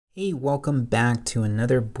Hey, welcome back to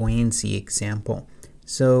another buoyancy example.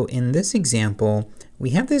 So in this example, we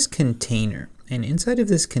have this container, and inside of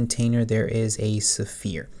this container there is a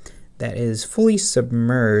sphere that is fully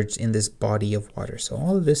submerged in this body of water. So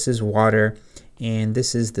all of this is water, and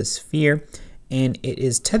this is the sphere, and it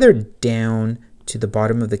is tethered down to the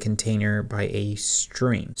bottom of the container by a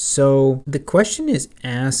string. So the question is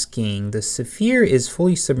asking, the sphere is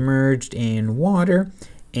fully submerged in water,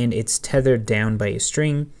 and it's tethered down by a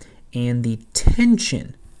string, and the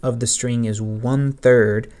tension of the string is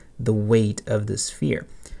 1/3 the weight of the sphere.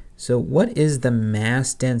 So what is the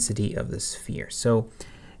mass density of the sphere? So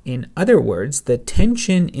in other words, the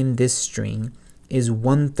tension in this string is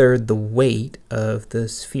 1/3 the weight of the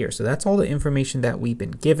sphere. So that's all the information that we've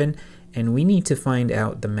been given, and we need to find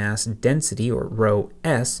out the mass density, or rho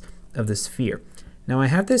s, of the sphere. Now I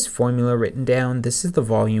have this formula written down. This is the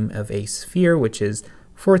volume of a sphere, which is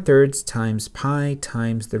 4/3 times pi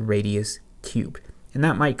times the radius cubed. And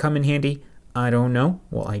that might come in handy. I don't know.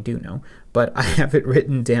 Well, I do know, but I have it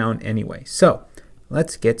written down anyway. So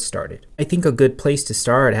let's get started. I think a good place to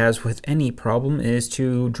start, as with any problem, is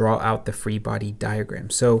to draw out the free body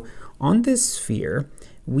diagram. So on this sphere,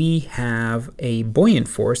 we have a buoyant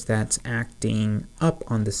force that's acting up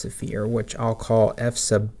on the sphere, which I'll call F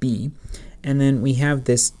sub B. And then we have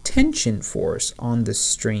this tension force on the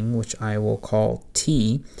string, which I will call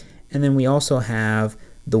T. And then we also have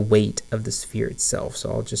the weight of the sphere itself. So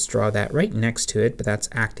I'll just draw that right next to it, but that's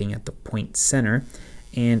acting at the point center.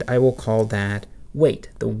 And I will call that weight,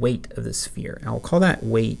 the weight of the sphere. I'll call that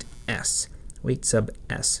weight S, weight sub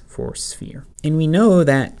S for sphere. And we know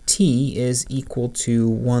that T is equal to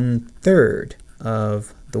 1/3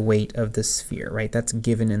 of the weight of the sphere, right? That's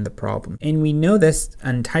given in the problem. And we know this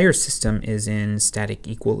entire system is in static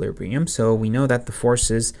equilibrium, so we know that the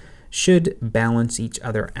forces should balance each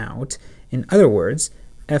other out. In other words,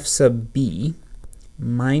 F sub B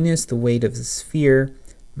minus the weight of the sphere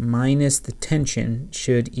minus the tension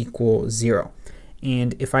should equal 0.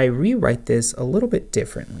 And if I rewrite this a little bit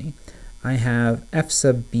differently, I have F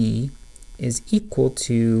sub B is equal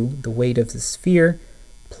to the weight of the sphere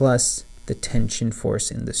plus the tension force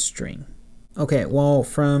in the string. Okay, well,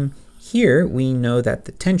 from here we know that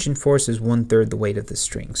the tension force is 1/3 the weight of the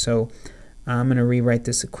string. So I'm going to rewrite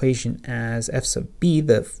this equation as F sub B,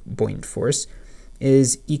 the buoyant force,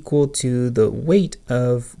 is equal to the weight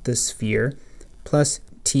of the sphere plus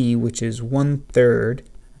T, which is 1/3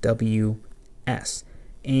 WS.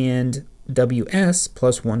 And WS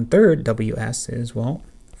plus 1/3 WS is, well,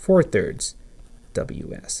 4/3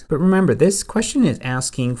 WS. But remember, this question is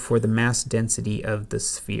asking for the mass density of the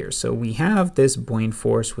sphere. So we have this buoyant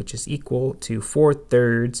force, which is equal to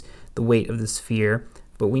 4/3 the weight of the sphere,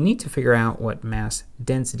 but we need to figure out what mass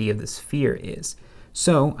density of the sphere is.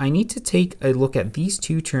 So I need to take a look at these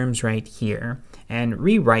two terms right here and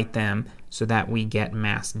rewrite them so that we get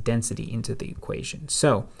mass density into the equation.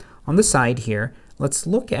 So on the side here, let's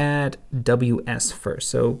look at WS first.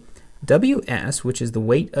 So WS, which is the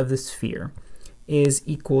weight of the sphere, is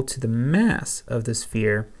equal to the mass of the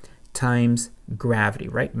sphere times gravity,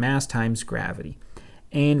 right? Mass times gravity.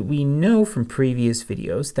 And we know from previous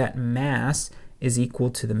videos that mass is equal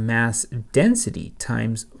to the mass density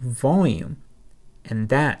times volume, and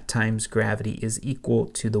that times gravity is equal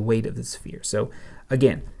to the weight of the sphere. So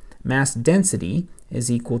again, mass density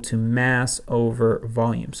is equal to mass over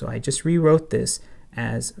volume. So I just rewrote this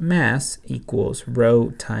as mass equals rho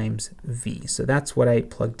times V. So that's what I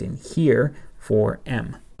plugged in here for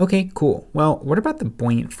M. Okay, cool. Well, what about the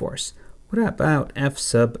buoyant force? What about F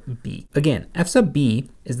sub B? Again, F sub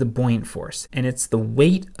B is the buoyant force, and it's the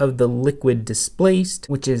weight of the liquid displaced,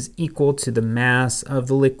 which is equal to the mass of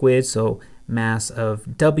the liquid, so mass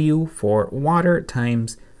of W for water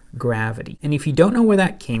times gravity. And if you don't know where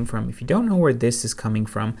that came from, if you don't know where this is coming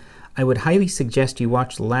from, I would highly suggest you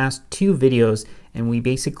watch the last two videos, and we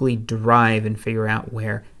basically derive and figure out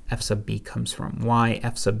where F sub B comes from, why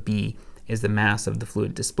F sub B is the mass of the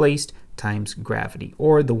fluid displaced times gravity,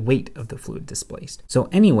 or the weight of the fluid displaced. So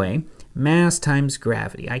anyway, mass times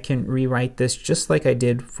gravity. I can rewrite this just like I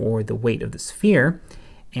did for the weight of the sphere,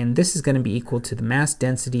 and this is going to be equal to the mass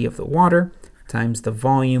density of the water times the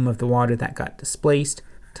volume of the water that got displaced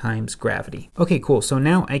times gravity. Okay, cool. So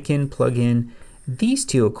now I can plug in these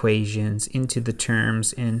two equations into the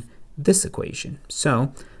terms in this equation.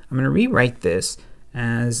 So I'm going to rewrite this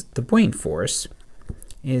as the buoyant force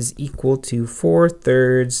is equal to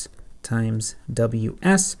 4/3 times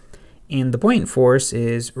WS, and the buoyant force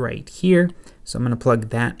is right here. So I'm going to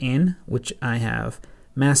plug that in, which I have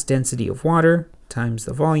mass density of water times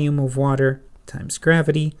the volume of water times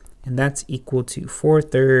gravity, and that's equal to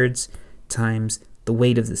 4/3 times the the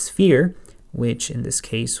weight of the sphere, which in this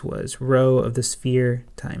case was rho of the sphere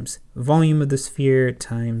times volume of the sphere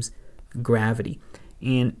times gravity.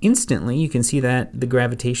 And instantly you can see that the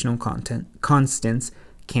gravitational constants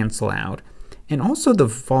cancel out, and also the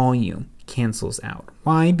volume cancels out.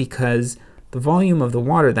 Why? Because the volume of the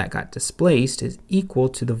water that got displaced is equal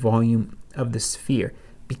to the volume of the sphere,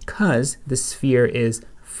 because the sphere is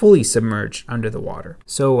fully submerged under the water.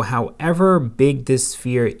 So however big this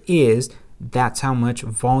sphere is, that's how much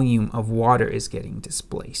volume of water is getting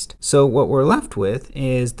displaced. So what we're left with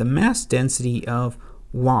is the mass density of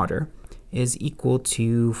water is equal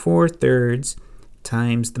to 4/3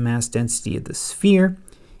 times the mass density of the sphere.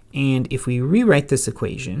 And if we rewrite this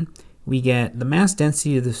equation, we get the mass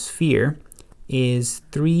density of the sphere is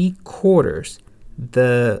 3/4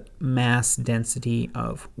 the mass density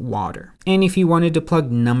of water. And if you wanted to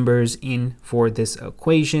plug numbers in for this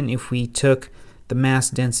equation, if we took the mass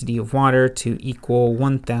density of water to equal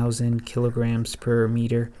 1,000 kilograms per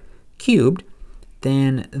meter cubed,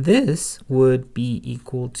 then this would be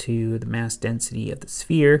equal to the mass density of the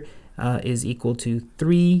sphere is equal to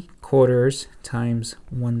 3/4 times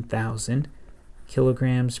 1,000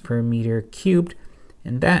 kilograms per meter cubed,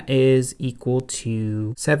 and that is equal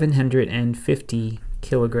to 750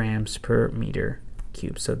 kilograms per meter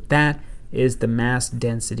cubed. So that is the mass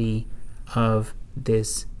density of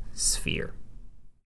this sphere.